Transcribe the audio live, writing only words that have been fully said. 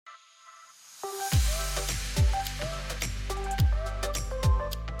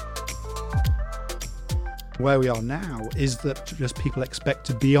Where we are now is that just people expect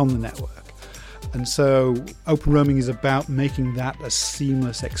to be on the network. And so open roaming is about making that a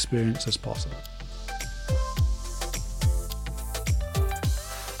seamless experience as possible.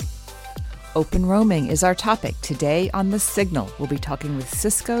 Open roaming is our topic. Today on The Signal, we'll be talking with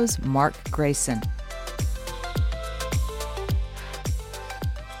Cisco's Mark Grayson.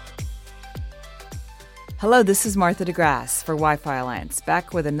 Hello, this is Martha DeGrasse for Wi-Fi Alliance,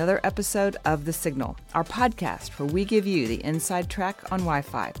 back with another episode of The Signal, our podcast where we give you the inside track on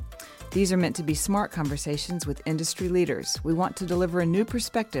Wi-Fi. These are meant to be smart conversations with industry leaders. We want to deliver a new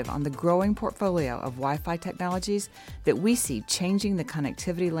perspective on the growing portfolio of Wi-Fi technologies that we see changing the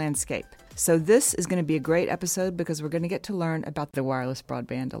connectivity landscape. So this is going to be a great episode because we're going to get to learn about the Wireless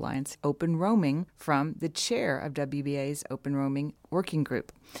Broadband Alliance Open Roaming from the chair of WBA's Open Roaming Working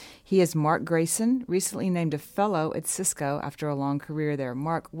Group. He is Mark Grayson, recently named a fellow at Cisco after a long career there.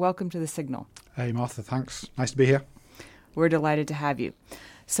 Mark, welcome to The Signal. Hey, Martha, thanks. Nice to be here. We're delighted to have you.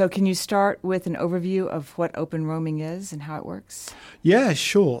 So can you start with an overview of what open roaming is and how it works? Yeah,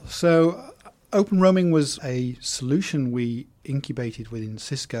 sure. So open roaming was a solution we incubated within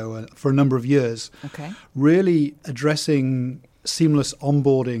Cisco for a number of years, really addressing seamless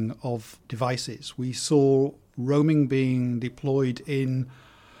onboarding of devices. We saw roaming being deployed in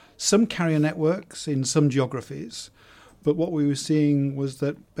some carrier networks in some geographies, but what we were seeing was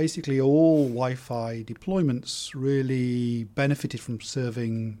that basically all Wi-Fi deployments really benefited from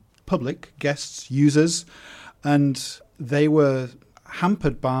serving public, guests, users, and they were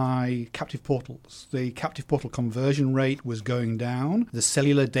hampered by captive portals. The captive portal conversion rate was going down. The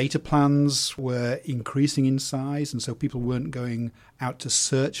cellular data plans were increasing in size, and so people weren't going out to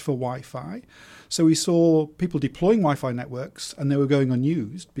search for Wi-Fi. So we saw people deploying Wi-Fi networks, and they were going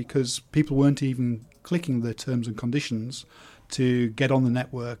unused because people weren't even clicking the terms and conditions to get on the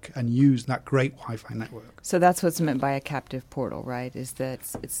network and use that great Wi-Fi network. So that's what's meant by a captive portal, right? Is that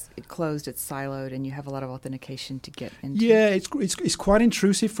it's closed, it's siloed, and you have a lot of authentication to get into. Yeah, it's quite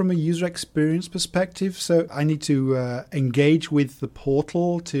intrusive from a user experience perspective. So I need to engage with the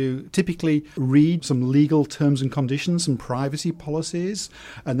portal to typically read some legal terms and conditions, some privacy policies,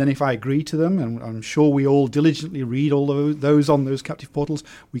 and then if I agree to them, and I'm sure we all diligently read all of those on those captive portals,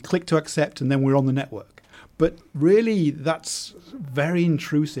 we click to accept, and then we're on the network. But really, that's very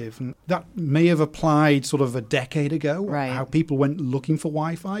intrusive. And that may have applied sort of a decade ago, how people went looking for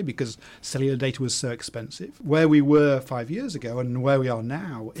Wi-Fi because cellular data was so expensive. Where we were 5 years ago and where we are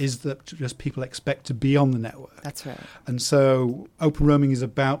now is that just people expect to be on the network. That's right. And so open roaming is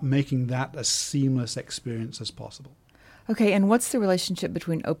about making that a seamless experience as possible. Okay, and what's the relationship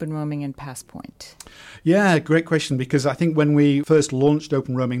between open roaming and Passpoint? Yeah, great question, because I think when we first launched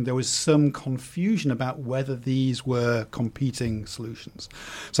open roaming, there was some confusion about whether these were competing solutions.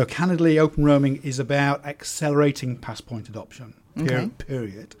 So candidly, open roaming is about accelerating Passpoint adoption,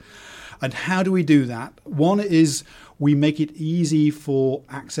 period. And how do we do that? One is we make it easy for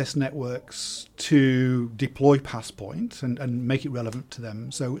access networks to deploy Passpoint and make it relevant to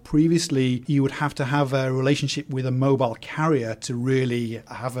them. So previously, you would have to have a relationship with a mobile carrier to really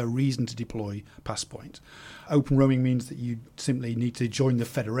have a reason to deploy Passpoint. Open roaming means that you simply need to join the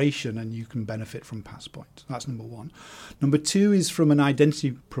federation and you can benefit from Passpoint. That's number one. Number two is from an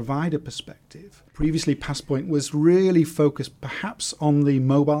identity provider perspective. Previously, Passpoint was really focused perhaps on the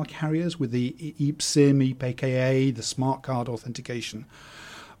mobile carriers with the eSIM, ePKA, the smart card authentication.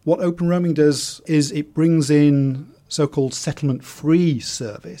 What open roaming does is it brings in so-called settlement-free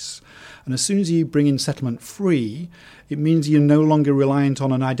service. And as soon as you bring in settlement-free, it means you're no longer reliant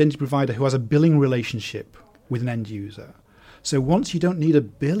on an identity provider who has a billing relationship with an end user. So once you don't need a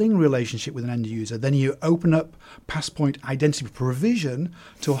billing relationship with an end user, then you open up Passpoint identity provision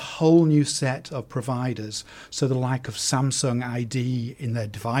to a whole new set of providers. So the like of Samsung ID in their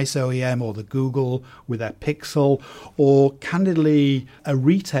device OEM, or the Google with their Pixel, or candidly a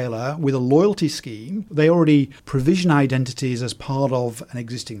retailer with a loyalty scheme. They already provision identities as part of an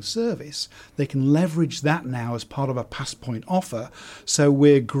existing service. They can leverage that now as part of a Passpoint offer. So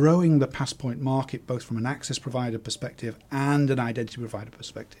we're growing the Passpoint market both from an access provider perspective and an identity provider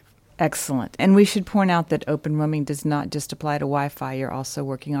perspective. Excellent. And we should point out that open roaming does not just apply to Wi-Fi. You're also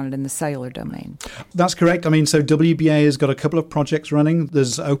working on it in the cellular domain. That's correct. I mean, so WBA has got a couple of projects running.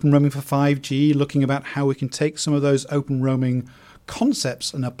 There's open roaming for 5G, looking about how we can take some of those open roaming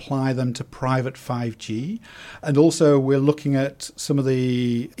concepts and apply them to private 5G. And also we're looking at some of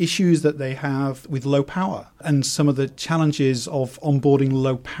the issues that they have with low power and some of the challenges of onboarding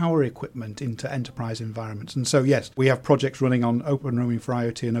low power equipment into enterprise environments. And so, yes, we have projects running on Open Roaming for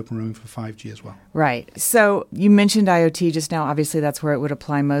IoT and Open Roaming for 5G as well. Right. So you mentioned IoT just now. Obviously, that's where it would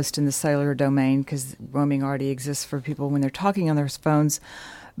apply most in the cellular domain because roaming already exists for people when they're talking on their phones.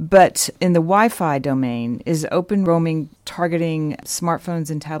 But in the Wi-Fi domain, is Open Roaming targeting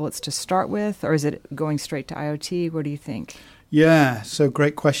smartphones and tablets to start with, or is it going straight to IoT? What do you think? Yeah, so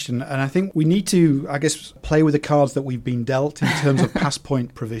great question. And I think we need to, I guess, play with the cards that we've been dealt in terms of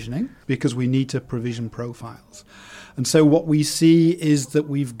Passpoint provisioning, because we need to provision profiles. And so what we see is that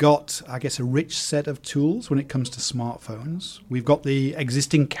we've got, I guess, a rich set of tools when it comes to smartphones. We've got the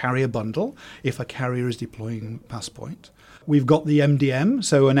existing carrier bundle, if a carrier is deploying Passpoint. We've got the MDM,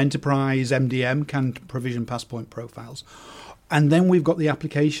 so an enterprise MDM can provision Passpoint profiles. And then we've got the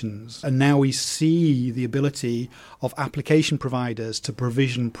applications. And now we see the ability of application providers to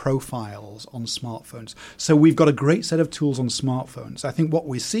provision profiles on smartphones. So we've got a great set of tools on smartphones. I think what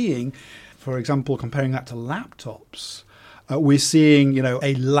we're seeing, for example, comparing that to laptops, we're seeing,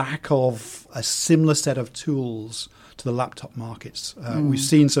 a lack of a similar set of tools to the laptop markets. We've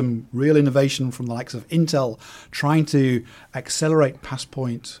seen some real innovation from the likes of Intel trying to accelerate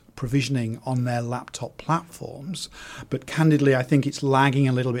Passpoint provisioning on their laptop platforms. But candidly, I think it's lagging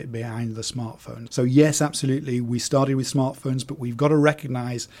a little bit behind the smartphone. So yes, absolutely, we started with smartphones, but we've got to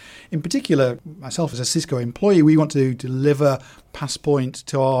recognize, in particular, myself as a Cisco employee, we want to deliver Passpoint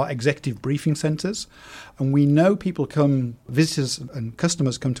to our executive briefing centers. And we know visitors and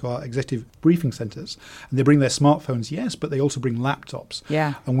customers come to our executive briefing centers and they bring their smartphones, yes, but they also bring laptops.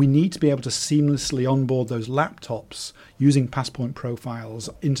 Yeah. And we need to be able to seamlessly onboard those laptops using Passpoint profiles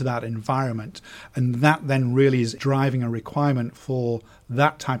into that environment. And that then really is driving a requirement for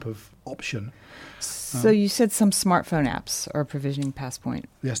that type of option. So you said some smartphone apps are provisioning Passpoint.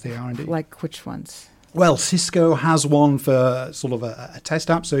 Yes, they are indeed. Like which ones? Well, Cisco has one for sort of a test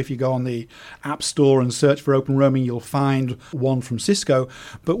app. So if you go on the App Store and search for Open Roaming, you'll find one from Cisco.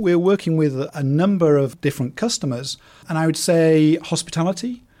 But we're working with a number of different customers. And I would say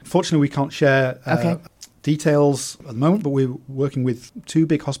hospitality. Fortunately, we can't share details at the moment, but we're working with two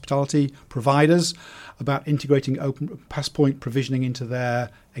big hospitality providers about integrating Open Passpoint provisioning into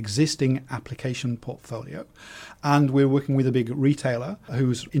their existing application portfolio. And we're working with a big retailer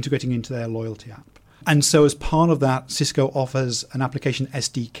who's integrating into their loyalty app. And so as part of that, Cisco offers an application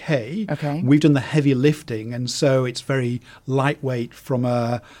SDK. Okay. We've done the heavy lifting, and so it's very lightweight from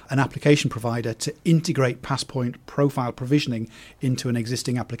an application provider to integrate Passpoint profile provisioning into an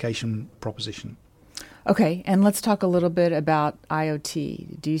existing application proposition. Okay, and let's talk a little bit about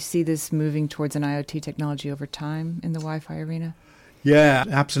IoT. Do you see this moving towards an IoT technology over time in the Wi-Fi arena? Yeah,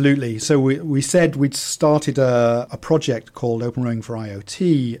 absolutely. So we said we'd started a project called Open Roaming for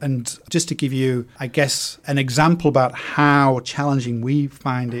IoT. And just to give you, I guess, an example about how challenging we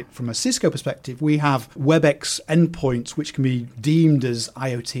find it from a Cisco perspective, we have WebEx endpoints which can be deemed as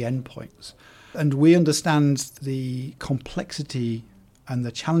IoT endpoints. And we understand the complexity and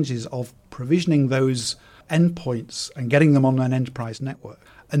the challenges of provisioning those endpoints and getting them on an enterprise network.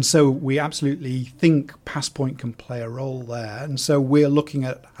 And so we absolutely think Passpoint can play a role there. And so we're looking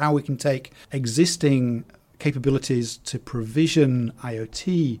at how we can take existing capabilities to provision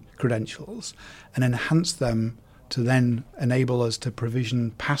IoT credentials and enhance them to then enable us to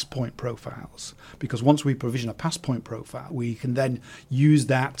provision Passpoint profiles. Because once we provision a Passpoint profile, we can then use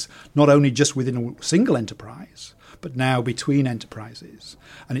that not only just within a single enterprise, but now between enterprises.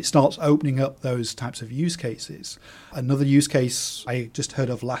 And it starts opening up those types of use cases. Another use case I just heard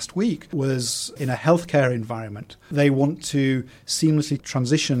of last week was in a healthcare environment. They want to seamlessly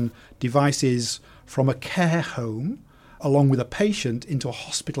transition devices from a care home along with a patient into a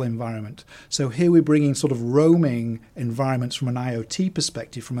hospital environment. So here we're bringing sort of roaming environments from an IoT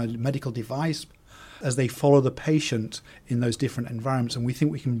perspective, from a medical device, as they follow the patient in those different environments. And we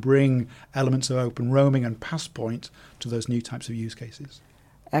think we can bring elements of Open Roaming and Passpoint to those new types of use cases.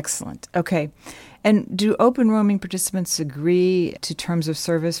 Excellent. Okay. And do Open Roaming participants agree to terms of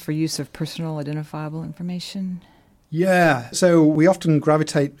service for use of personal identifiable information? Yeah, so we often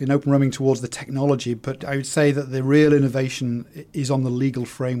gravitate in Open Roaming towards the technology, but I would say that the real innovation is on the legal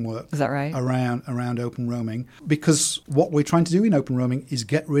framework. Is that right? Around Open Roaming, because what we're trying to do in Open Roaming is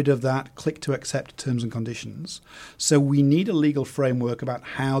get rid of that click to accept terms and conditions. So we need a legal framework about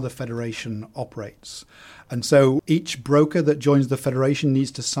how the federation operates. And so each broker that joins the federation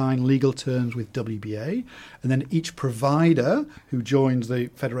needs to sign legal terms with WBA, and then each provider who joins the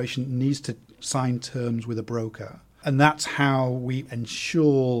federation needs to sign terms with a broker. And that's how we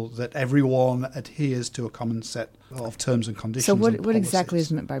ensure that everyone adheres to a common set of terms and conditions. So what exactly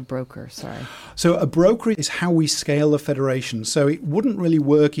is meant by broker? Sorry. So a broker is how we scale the federation. So it wouldn't really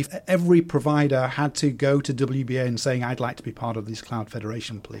work if every provider had to go to WBA and saying, I'd like to be part of this cloud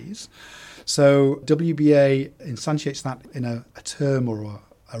federation, please. So WBA instantiates that in a term or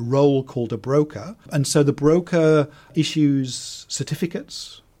a role called a broker. And so the broker issues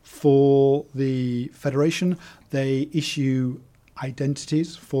certificates for the federation. They issue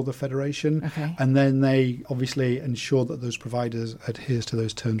identities for the federation. Okay. And then they obviously ensure that those providers adhere to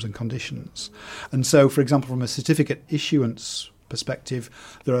those terms and conditions. And so, for example, from a certificate issuance perspective,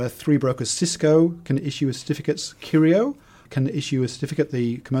 there are 3 brokers. Cisco can issue a certificates. Curio can issue a certificate,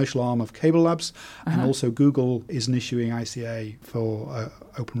 the commercial arm of Cable Labs, and also Google isn't issuing ICA for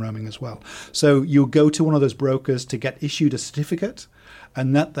open roaming as well. So you'll go to one of those brokers to get issued a certificate,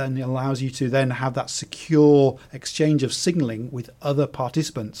 and that then allows you to then have that secure exchange of signaling with other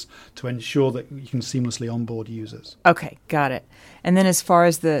participants to ensure that you can seamlessly onboard users. Okay, got it. And then as far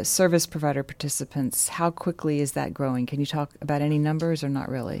as the service provider participants, how quickly is that growing? Can you talk about any numbers or not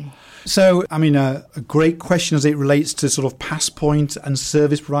really? So, I mean, a great question as it relates to sort of Passpoint and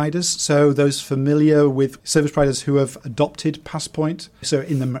service providers. So those familiar with service providers who have adopted Passpoint. So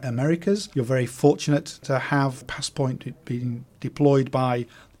in the Americas, you're very fortunate to have Passpoint being deployed by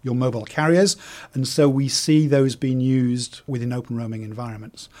your mobile carriers. And so we see those being used within open roaming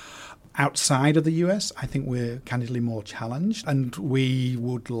environments. Outside of the US, I think we're candidly more challenged, and we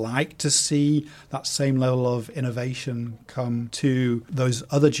would like to see that same level of innovation come to those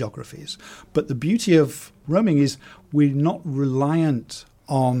other geographies. But the beauty of roaming is we're not reliant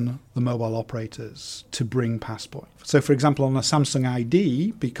on the mobile operators to bring Passpoint. So, for example, on a Samsung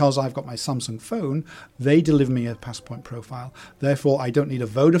ID, because I've got my Samsung phone, they deliver me a Passpoint profile. Therefore, I don't need a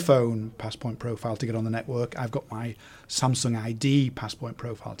Vodafone Passpoint profile to get on the network. I've got my Samsung ID Passpoint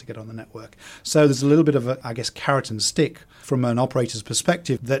profile to get on the network. So there's a little bit of a, I guess, carrot and stick from an operator's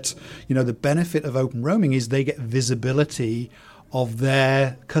perspective that, you know, the benefit of open roaming is they get visibility of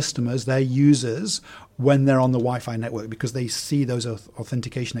their customers, their users, when they're on the Wi-Fi network, because they see those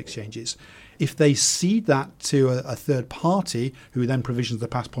authentication exchanges. If they cede that to a third party who then provisions the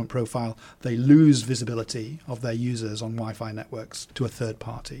Passpoint profile, they lose visibility of their users on Wi-Fi networks to a third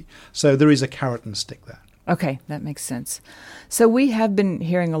party. So there is a carrot and stick there. Okay, that makes sense. So we have been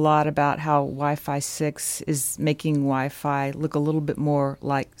hearing a lot about how Wi-Fi 6 is making Wi-Fi look a little bit more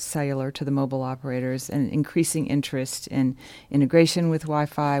like cellular to the mobile operators, and increasing interest in integration with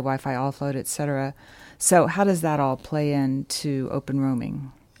Wi-Fi, Wi-Fi offload, etc. So how does that all play into open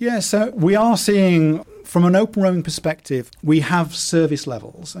roaming? Yeah, so we are seeing, from an open roaming perspective, we have service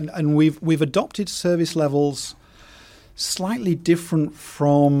levels, and we've adopted service levels slightly different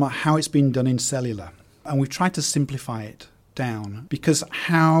from how it's been done in cellular. And we've tried to simplify it down because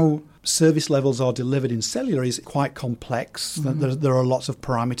how service levels are delivered in cellular is quite complex. Mm-hmm. There are lots of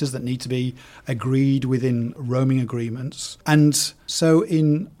parameters that need to be agreed within roaming agreements. And so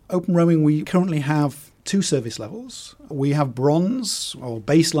in open roaming, we currently have 2 service levels. We have bronze or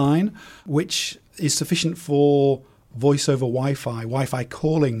baseline, which is sufficient for voice over Wi-Fi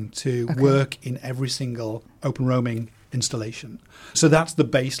calling to work in every single open roaming installation. So that's the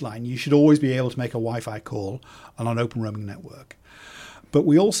baseline. You should always be able to make a Wi-Fi call on an open roaming network. But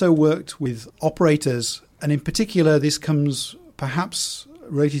we also worked with operators, and in particular, this comes perhaps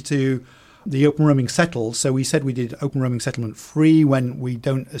related to the open roaming settled. So we said we did open roaming settlement free when we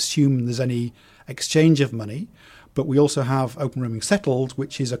don't assume there's any exchange of money. But we also have open roaming settled,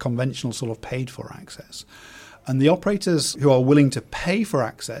 which is a conventional sort of paid for access. And the operators who are willing to pay for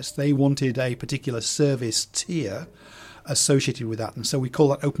access, they wanted a particular service tier associated with that. And so we call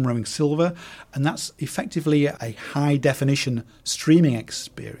that Open Roaming Silver. And that's effectively a high definition streaming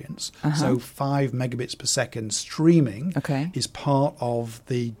experience. So 5 megabits per second streaming is part of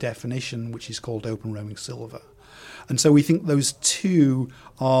the definition, which is called Open Roaming Silver. And so we think those 2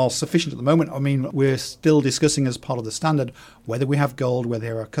 are sufficient at the moment. I mean, we're still discussing as part of the standard whether we have gold, whether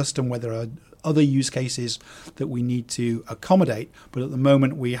there are custom, whether there are other use cases that we need to accommodate. But at the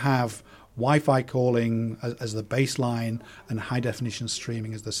moment, we have Wi-Fi calling as the baseline and high-definition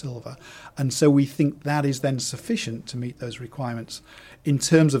streaming as the silver. And so we think that is then sufficient to meet those requirements. In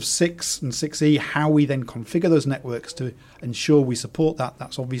terms of 6 and 6E, how we then configure those networks to ensure we support that,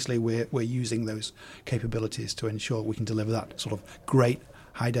 that's obviously we're using those capabilities to ensure we can deliver that sort of great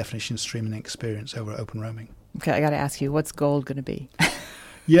high-definition streaming experience over open roaming. Okay, I got to ask you, what's gold going to be?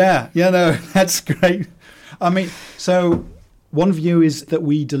 Yeah, no, that's great. I mean, so one view is that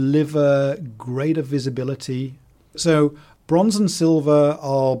we deliver greater visibility. So Bronze and silver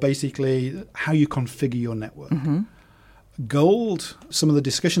are basically how you configure your network. Gold, some of the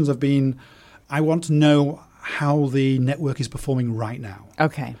discussions have been, I want to know how the network is performing right now.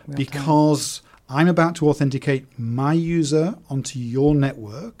 Okay. Because I'm about to authenticate my user onto your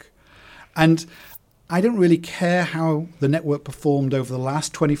network. And I don't really care how the network performed over the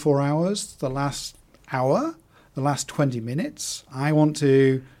last 24 hours, the last hour, the last 20 minutes. I want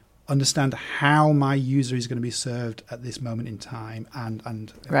to understand how my user is going to be served at this moment in time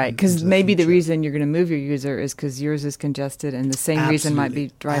and right, because maybe the reason you're going to move your user is because yours is congested, and the same reason might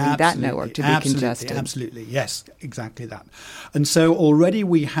be driving that network to be congested. Absolutely, yes, exactly that. And so already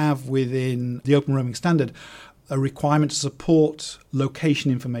we have within the Open Roaming standard a requirement to support location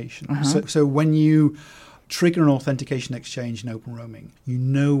information. So when you trigger an authentication exchange in Open Roaming, you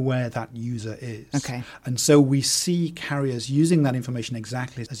know where that user is. Okay. And so we see carriers using that information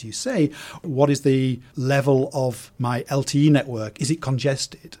exactly as you say. What is the level of my LTE network? Is it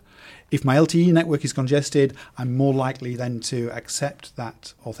congested? If my LTE network is congested, I'm more likely then to accept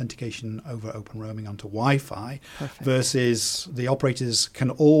that authentication over Open Roaming onto Wi-Fi. Perfect. Versus the operators can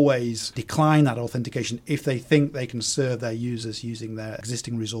always decline that authentication if they think they can serve their users using their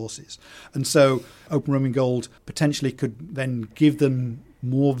existing resources. And so Open Roaming Gold potentially could then give them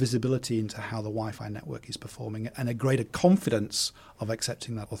more visibility into how the Wi-Fi network is performing and a greater confidence of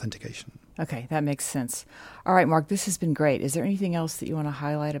accepting that authentication. Okay, that makes sense. All right, Mark, this has been great. Is there anything else that you want to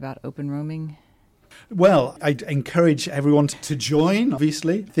highlight about Open Roaming? Well, I'd encourage everyone to join,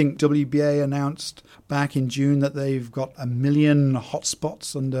 obviously. I think WBA announced back in June that they've got 1 million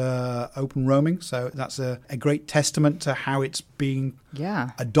hotspots under Open Roaming. So that's a great testament to how it's being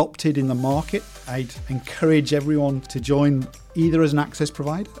adopted in the market. I'd encourage everyone to join either as an access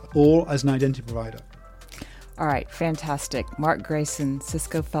provider or as an identity provider. All right, fantastic. Mark Grayson,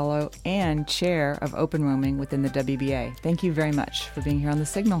 Cisco Fellow and Chair of Open Roaming within the WBA. Thank you very much for being here on The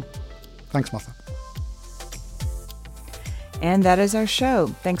Signal. Thanks, Martha. And that is our show.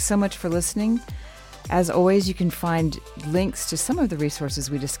 Thanks so much for listening. As always, you can find links to some of the resources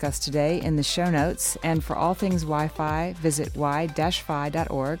we discussed today in the show notes. And for all things Wi-Fi, visit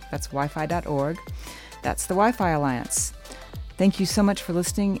y-fi.org. That's wi-fi.org. That's the Wi-Fi Alliance. Thank you so much for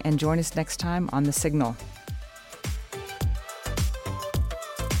listening, and join us next time on The Signal.